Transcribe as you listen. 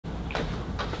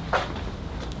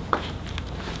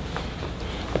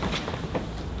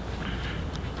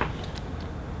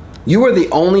You are the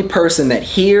only person that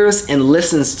hears and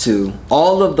listens to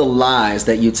all of the lies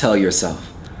that you tell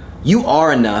yourself. You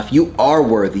are enough, you are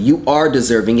worthy, you are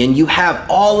deserving, and you have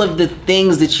all of the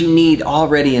things that you need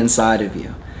already inside of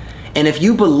you. And if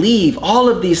you believe all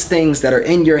of these things that are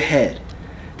in your head,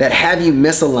 that have you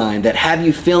misaligned, that have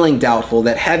you feeling doubtful,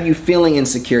 that have you feeling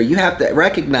insecure, you have to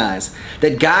recognize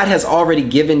that God has already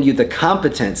given you the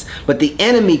competence, but the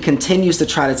enemy continues to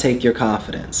try to take your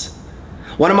confidence.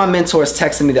 One of my mentors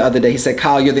texted me the other day. He said,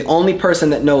 Kyle, you're the only person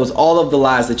that knows all of the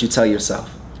lies that you tell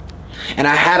yourself. And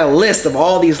I had a list of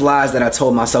all these lies that I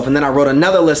told myself, and then I wrote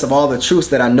another list of all the truths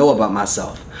that I know about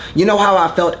myself. You know how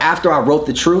I felt after I wrote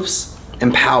the truths?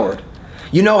 Empowered.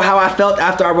 You know how I felt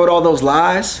after I wrote all those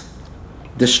lies?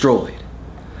 Destroyed.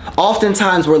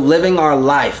 Oftentimes we're living our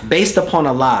life based upon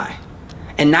a lie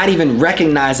and not even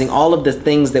recognizing all of the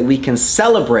things that we can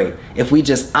celebrate if we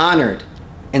just honored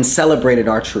and celebrated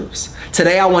our truths.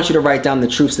 Today I want you to write down the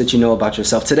truths that you know about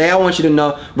yourself. Today I want you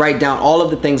to write down all of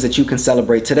the things that you can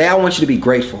celebrate. Today I want you to be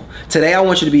grateful. Today I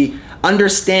want you to be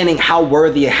understanding how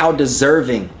worthy and how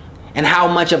deserving and how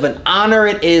much of an honor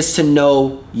it is to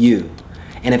know you.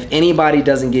 And if anybody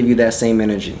doesn't give you that same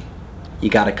energy, you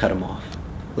got to cut them off.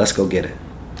 Let's go get it.